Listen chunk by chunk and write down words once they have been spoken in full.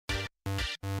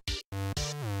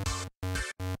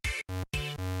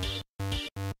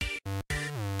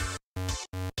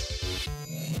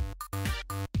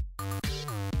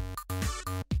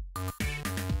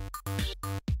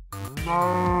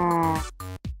Hello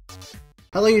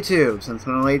YouTube,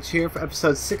 SentinalhMC here for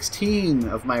episode 16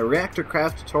 of my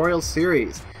ReactorCraft Tutorial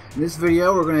Series. In this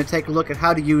video we're going to take a look at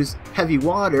how to use heavy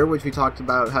water, which we talked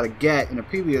about how to get in a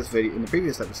previous video, in the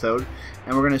previous episode,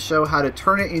 and we're going to show how to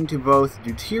turn it into both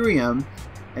deuterium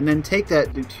and then take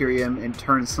that deuterium and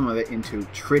turn some of it into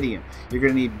tritium. You're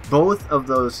going to need both of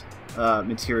those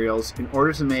materials in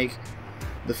order to make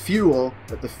the fuel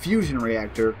that the fusion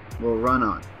reactor will run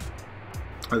on.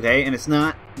 Okay, and it's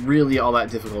not really all that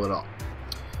difficult at all.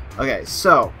 Okay,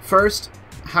 so first,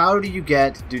 how do you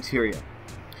get deuterium?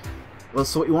 Well,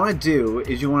 so what you want to do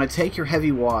is you want to take your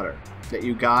heavy water that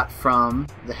you got from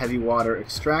the heavy water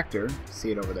extractor,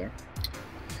 see it over there,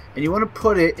 and you want to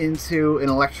put it into an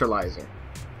electrolyzer.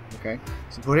 Okay,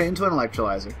 so put it into an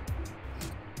electrolyzer,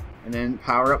 and then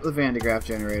power up the Van de Graaff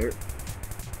generator,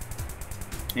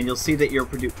 and you'll see that we are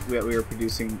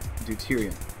producing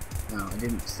deuterium. Now, I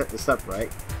didn't set this up right,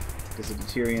 because the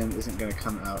deuterium isn't going to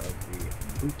come out of the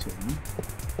bottom.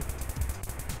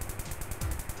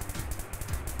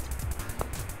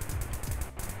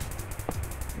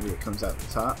 Maybe it comes out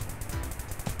the top.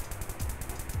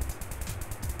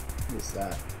 What is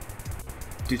that?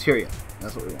 Deuterium.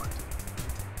 That's what we want.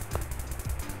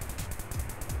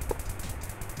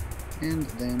 And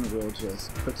then we'll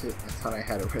just put it... I thought I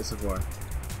had a reservoir.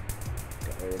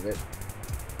 Got rid of it.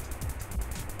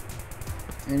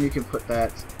 And you can put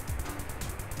that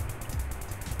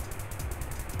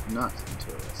not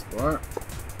into a reservoir.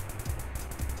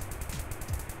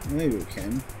 Maybe we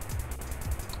can.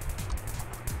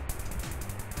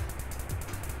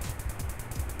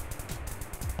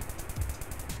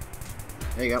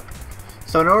 There you go.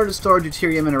 So in order to store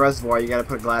deuterium in a reservoir, you gotta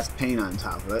put a glass pane on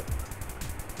top of it.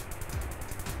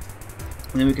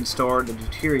 And then we can store the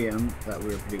deuterium that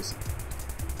we're producing.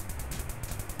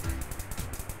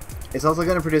 It's also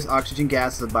going to produce oxygen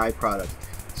gas as a byproduct.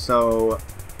 So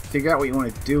figure out what you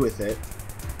want to do with it.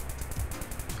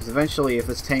 Because eventually if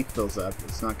this tank fills up,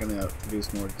 it's not going to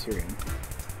produce more deuterium.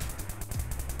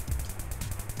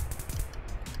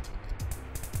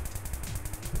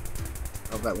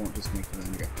 I hope that won't just make the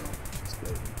Van de Graaff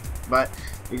explode. But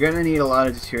you're going to need a lot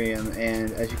of deuterium,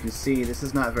 and as you can see, this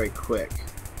is not very quick.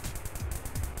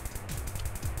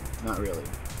 Not really.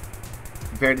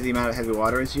 Compared to the amount of heavy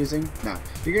water it's using? No.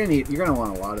 You're gonna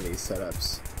want a lot of these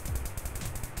setups.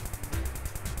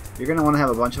 You're gonna want to have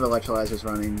a bunch of electrolyzers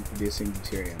running, producing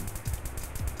deuterium.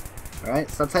 Alright,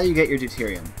 so that's how you get your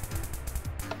deuterium.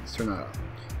 Let's turn that off.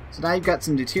 So now you've got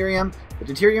some deuterium, but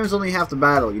deuterium is only half the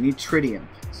battle. You need tritium.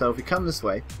 So if we come this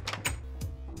way,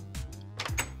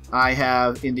 I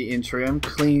have in the interim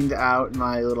cleaned out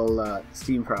my little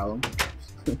steam problem.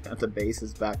 The base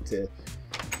is back to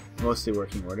mostly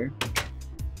working order.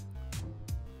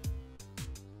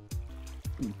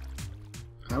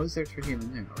 How is there tritium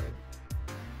in there already?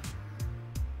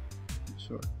 Not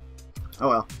sure. Oh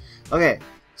well. Okay,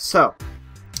 so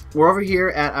we're over here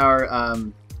at our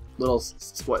little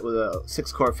with a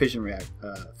 6-core fusion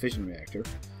reactor.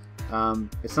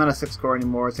 It's not a 6-core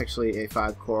anymore. It's actually a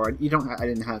 5-core. I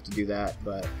didn't have to do that,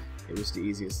 but it was the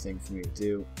easiest thing for me to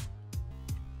do.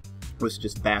 Was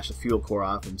just bash a fuel core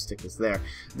off and stick this there.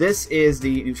 This is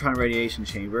the neutron radiation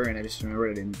chamber, and I just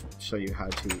remembered I didn't show you how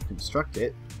to construct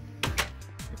it.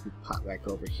 If we pop back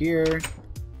over here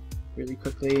really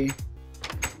quickly,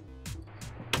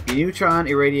 the neutron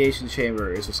irradiation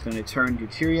chamber is just going to turn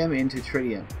deuterium into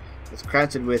tritium. It's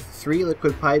crafted with 3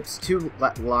 liquid pipes, 2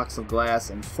 blocks of glass,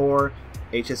 and 4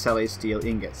 HSLA steel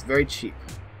ingots. Very cheap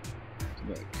to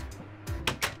make.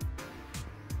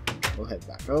 We'll head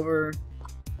back over.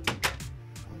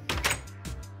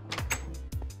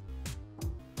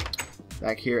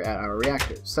 Back here at our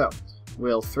reactor. So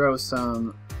we'll throw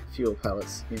some fuel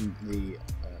pellets in the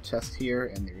chest here,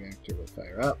 and the reactor will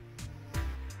fire up.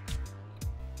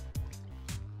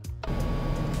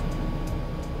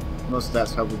 Most of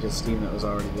that's probably just steam that was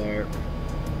already there.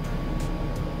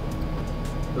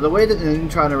 But the way that the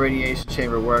neutron irradiation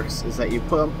chamber works is that you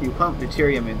pump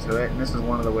deuterium into it, and this is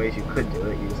one of the ways you could do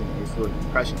it using a fluid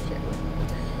compression chamber.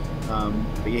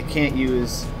 But you can't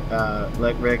use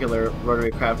like regular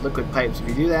rotary craft liquid pipes if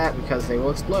you do that, because they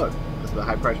will explode because of the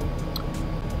high pressure.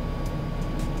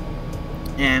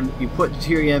 And you put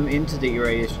deuterium into the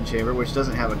irradiation chamber, which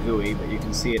doesn't have a GUI, but you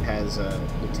can see it has the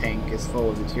tank is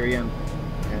full of deuterium,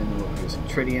 and we'll produce some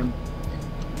tritium.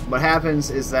 What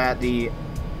happens is that the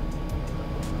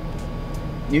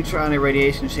neutron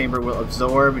irradiation chamber will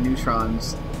absorb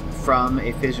neutrons from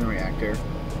a fission reactor.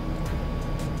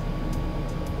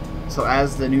 So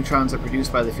as the neutrons are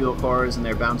produced by the fuel cores and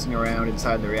they're bouncing around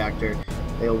inside the reactor,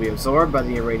 they will be absorbed by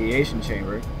the irradiation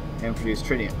chamber and produce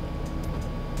tritium.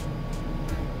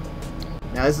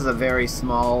 Now this is a very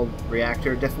small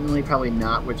reactor, definitely probably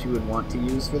not what you would want to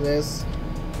use for this,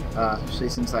 especially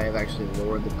since I have actually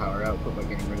lowered the power output by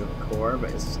getting rid of a core,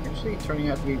 but it's actually turning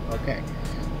out to be okay.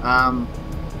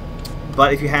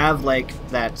 But if you have like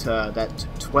that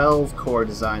 12 core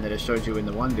design that I showed you in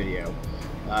the one video,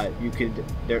 you could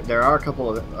there are a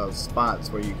couple of spots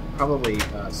where you can probably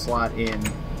slot in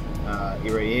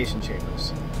irradiation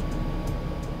chambers.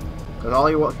 Because all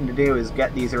you're looking to do is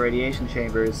get these irradiation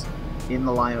chambers in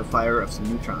the line of fire of some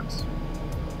neutrons.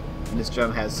 And this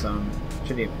gem has some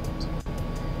tritium in it.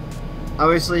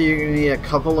 Obviously you're going to need a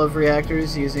couple of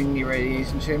reactors using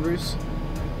irradiation chambers.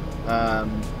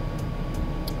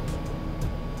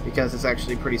 Because it's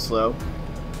actually pretty slow.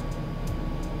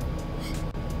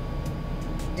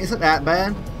 Isn't that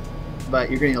bad, but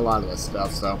you're going to need a lot of this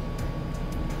stuff, so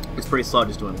it's pretty slow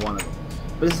just doing one of them.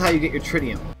 But this is how you get your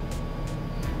tritium.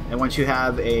 And once you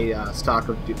have a stock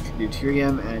of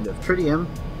deuterium and of tritium,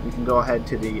 you can go ahead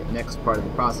to the next part of the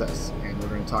process, and we're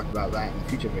going to talk about that in a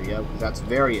future video, because that's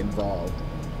very involved.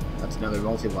 That's another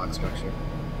multi-block structure.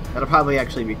 That'll probably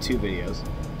actually be 2 videos.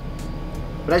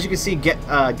 But as you can see,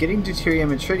 getting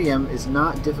deuterium and tritium is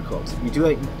not difficult. You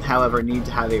do, however, need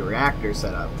to have a reactor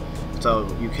set up. So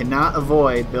you cannot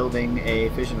avoid building a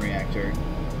fission reactor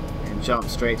and jump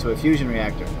straight to a fusion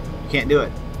reactor. You can't do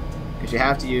it, because you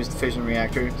have to use the fission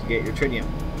reactor to get your tritium.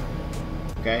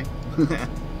 Okay?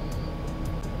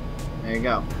 There you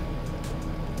go.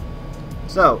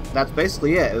 So, that's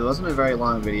basically it. It wasn't a very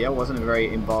long video. It wasn't a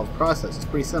very involved process. It's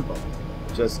pretty simple.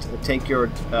 Just take your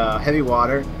heavy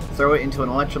water, throw it into an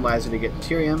electrolyzer to get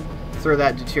deuterium, throw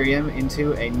that deuterium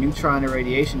into a neutron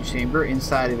irradiation chamber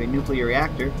inside of a nuclear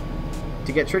reactor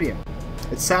to get tritium.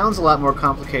 It sounds a lot more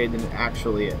complicated than it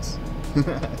actually is.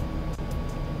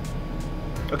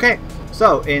 Okay,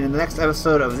 so in the next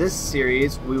episode of this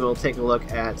series, we will take a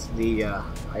look at the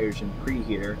hydrogen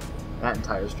preheater, that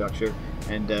entire structure,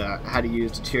 and how to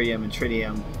use deuterium and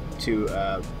tritium to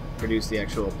produce the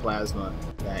actual plasma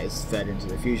that is fed into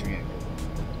the fusion reactor.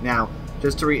 Now,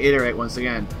 just to reiterate once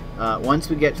again, once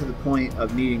we get to the point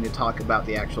of needing to talk about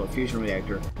the actual fusion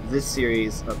reactor, this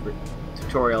series of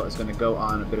tutorial is going to go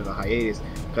on a bit of a hiatus,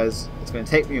 because it's going to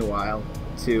take me a while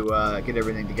to get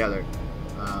everything together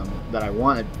that I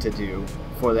wanted to do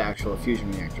for the actual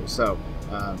fusion reactor. So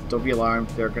don't be alarmed.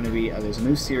 There's a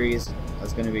new series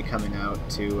that's going to be coming out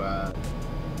to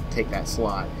take that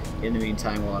slot. In the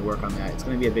meantime, while I work on that, it's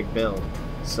going to be a big build.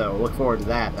 So look forward to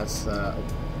that.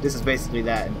 This is basically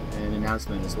that, and an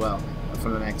announcement as well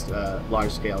from the next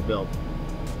large-scale build.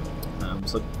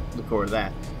 So look forward to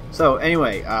that. So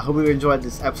anyway, I hope you enjoyed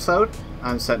this episode.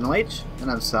 I'm SentinalH,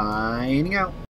 and I'm signing out.